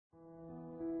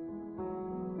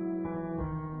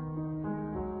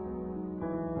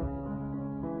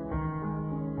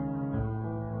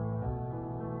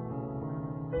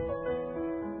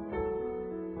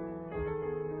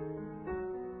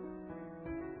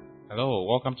Hello,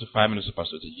 welcome to 5 Minutes of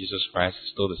Pastor to Jesus Christ.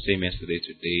 Still the same yesterday,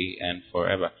 today, and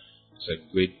forever. It's a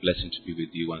great blessing to be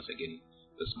with you once again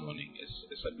this morning.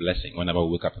 It's a blessing. Whenever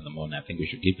we wake up in the morning, I think we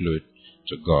should give glory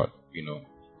to God,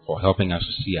 for helping us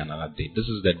to see another day.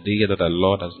 This is the day that the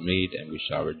Lord has made, and we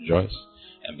shall rejoice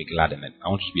and be glad in it. I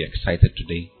want you to be excited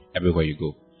today, everywhere you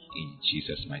go, in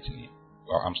Jesus' mighty name.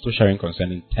 Well, I'm still sharing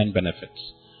concerning 10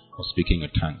 benefits of speaking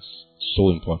with tongues. So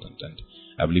important, and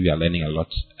I believe you are learning a lot,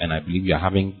 and I believe you are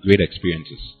having great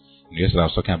experiences. Yesterday I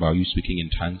was talking about you speaking in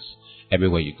tongues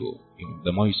everywhere you go.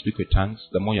 The more you speak with tongues,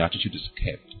 the more your attitude is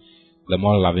kept, the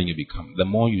more loving you become, the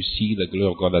more you see the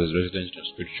glory of God that is resident in your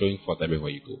spirit showing forth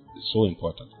everywhere you go. It's so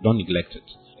important. Don't neglect it.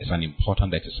 It's an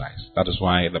important exercise. That is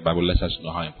why the Bible lets us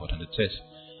know how important it is.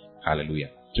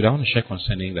 Hallelujah. Today I want to share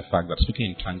concerning the fact that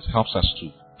speaking in tongues helps us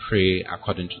to pray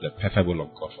according to the perfect will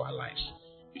of God for our lives.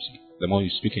 You see, the more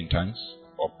you speak in tongues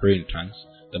or pray in tongues,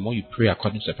 the more you pray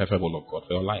according to the perfect will of God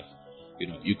for your life.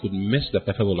 You could miss the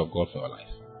perfect will of God for your life.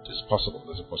 It is possible.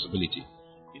 There's a possibility.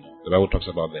 The Bible talks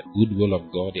about the good will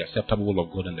of God, the acceptable will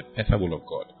of God, and the perfect will of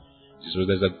God. So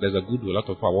there's a good will. A lot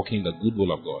of people are walking in the good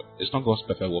will of God. It's not God's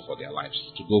perfect will for their lives,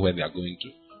 to go where they are going to,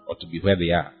 or to be where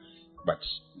they are. But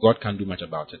God can't do much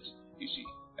about it, you see.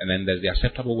 And then there's the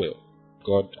acceptable will.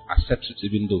 God accepts it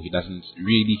even though He doesn't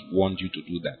really want you to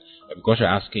do that. But because you're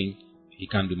asking, He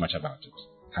can't do much about it.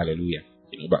 Hallelujah.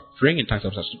 But praying in tongues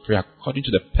helps us to pray according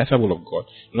to the perfect will of God,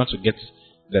 not to get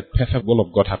the perfect will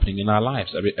of God happening in our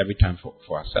lives every time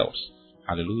for ourselves.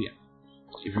 Hallelujah.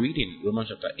 If you read in Romans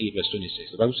chapter 8 verse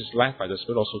 26, the Bible says, likewise the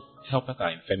Spirit also helpeth our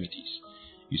infirmities.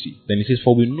 You see, then it says,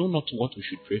 for we know not what we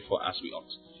should pray for as we ought,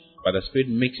 but the Spirit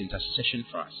makes intercession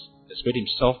for us. The Spirit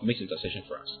Himself makes intercession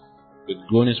for us, with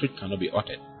groanings which cannot be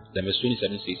uttered. Then verse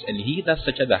 27 says, and He that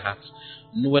searcheth the hearts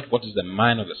knoweth what is the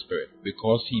mind of the Spirit,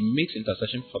 because He makes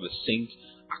intercession for the saints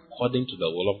according to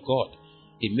the will of God.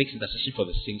 He makes intercession for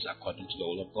the saints according to the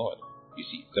will of God. You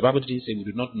see, the Bible didn't say we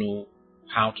do not know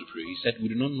how to pray. He said we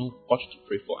do not know what to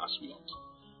pray for as we ought.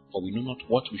 For we know not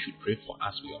what we should pray for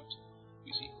as we ought.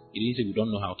 You see, He didn't say we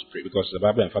don't know how to pray, because the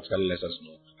Bible emphatically lets us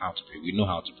know how to pray. We know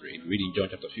how to pray. If you read in John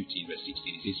chapter 15 verse 16,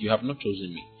 it says, you have not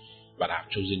chosen me, but I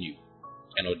have chosen you,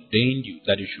 and ordained you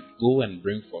that you should go and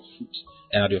bring forth fruit,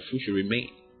 and that your fruit should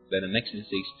remain. Then the next thing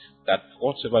says that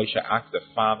whatsoever you shall ask of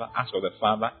the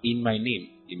Father in my name,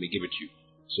 He may give it to you.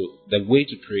 So the way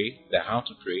to pray, the how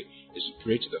to pray, is to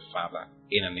pray to the Father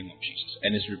in the name of Jesus,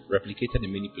 and it's replicated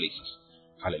in many places.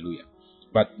 Hallelujah.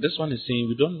 But this one is saying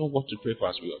we don't know what to pray for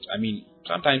as we ought. I mean,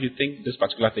 sometimes you think this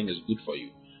particular thing is good for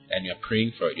you, and you're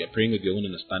praying for it. You're praying with your own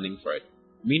understanding for it.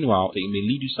 Meanwhile, it may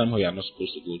lead you somewhere you're not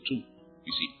supposed to go to.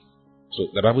 You see. So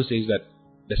the Bible says that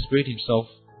the Spirit Himself,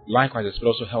 likewise the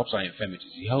Spirit also helps our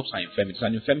infirmities. He helps our infirmities.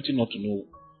 An infirmity not to know,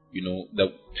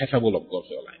 the perfect will of God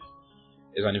for your life.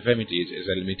 It's an infirmity, it's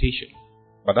a limitation.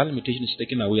 But that limitation is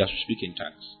taken away as we speak in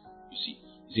tongues. You see.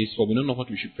 It says, for we don't know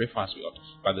what we should pray for as we ought,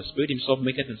 but the Spirit Himself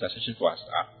maketh intercession for us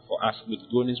with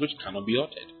groanings which cannot be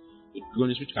uttered. With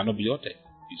groanings which cannot be uttered.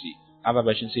 You see. Other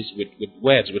version says with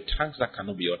words, with tongues that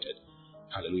cannot be uttered.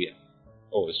 Hallelujah.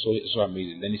 Oh, it's so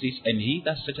amazing. Then it says, and He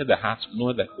that searcheth the heart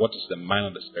knoweth that what is the mind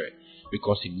of the Spirit,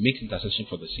 because He makes intercession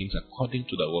for the saints according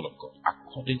to the will of God.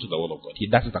 According to the will of God. He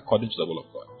does it according to the will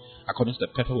of God. According to the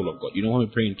perfect will of God. When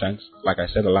we pray in tongues, like I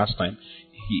said the last time,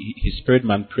 His spirit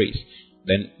man prays.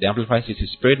 Then the Amplified says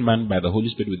His spirit man by the Holy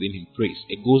Spirit within him prays.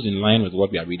 It goes in line with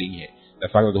what we are reading here. The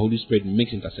fact that the Holy Spirit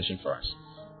makes intercession for us.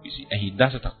 You see, and He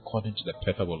does it according to the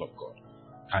perfect will of God.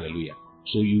 Hallelujah.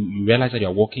 So you realize that you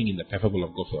are walking in the perfect will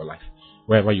of God for your life.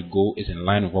 Wherever you go is in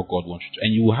line with what God wants you to.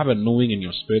 And you will have a knowing in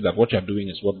your spirit that what you are doing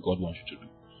is what God wants you to do.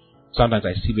 Sometimes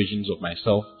I see visions of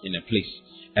myself in a place,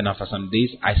 and after some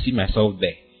days I see myself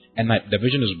there, and the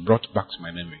vision is brought back to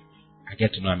my memory. I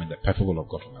get to know I'm in the perfect will of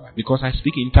God for my life, because I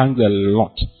speak in tongues a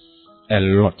lot.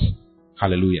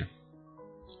 Hallelujah.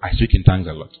 I speak in tongues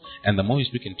a lot. And the more you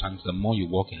speak in tongues, the more you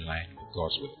walk in line with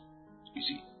God's will. You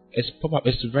see, it's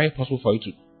very possible for you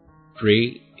to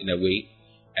pray in a way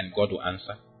and God will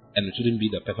answer, and it shouldn't be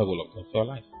the perfect will of God for your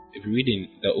life. If you read in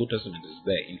the Old Testament, it's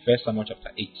there in 1 Samuel chapter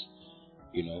 8,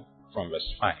 from verse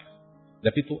 5.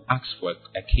 The people asked for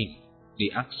a king.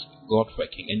 They asked God for a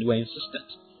king, and they were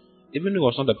insistent. Even though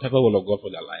it was not the perfect will of God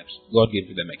for their lives, God gave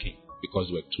them a king because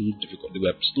they were too difficult. They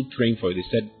were still praying for it. They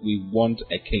said, we want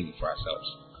a king for ourselves.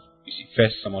 You see,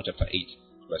 1 Samuel chapter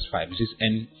 8, verse 5. It says,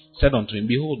 and said unto him,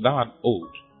 behold, thou art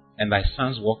old, and thy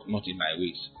sons walk not in thy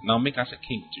ways. Now make us a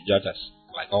king to judge us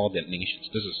like all the nations.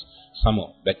 This is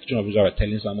Samuel. The children of Israel were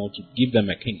telling Samuel to give them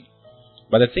a king.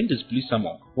 But the thing displeased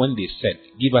Samuel when they said,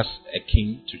 give us a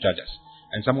king to judge us.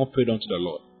 And Samuel prayed unto the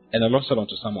Lord. And the Lord said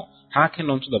unto Samuel, hearken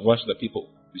unto the voice of the people,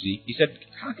 You see, he said,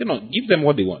 hearken on, give them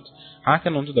what they want.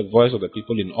 Hearken unto the voice of the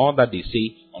people in all that they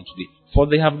say unto thee. For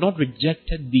they have not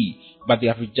rejected thee, but they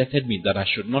have rejected me, that I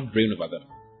should not reign over them.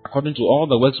 According to all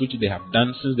the works which they have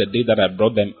done since the day that I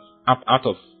brought them up out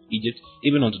of Egypt,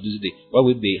 even unto this day,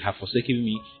 wherewith they have forsaken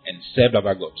me and served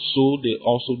other gods, so they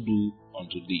also do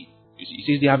unto thee. You see,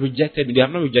 he says they have rejected me. They have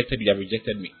not rejected me, they have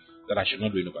rejected me, that I should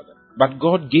not reign over them. But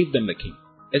God gave them the king.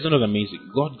 Isn't it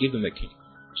amazing? God gave them the king.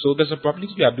 So there's a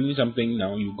probability you are doing something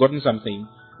now, you've gotten something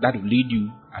that will lead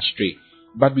you astray.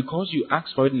 But because you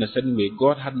asked for it in a certain way,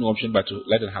 God had no option but to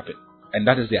let it happen. And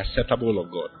that is the acceptable will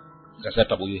of God. It's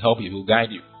acceptable, He will help you, He will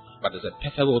guide you. But there's a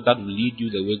perfect will that will lead you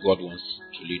the way God wants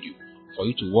to lead you. For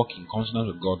you to walk in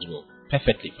consonance with God's will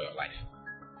perfectly for your life.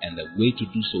 And the way to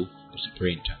do so is to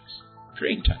pray in tongues.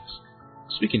 Pray in tongues.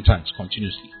 Speak in tongues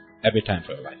continuously, every time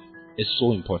for your life. It's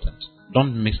so important.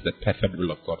 Don't miss the perfect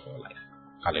will of God for your life.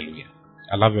 Hallelujah.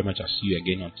 I love you very much. I'll see you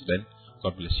again until then.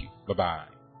 God bless you.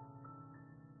 Bye-bye.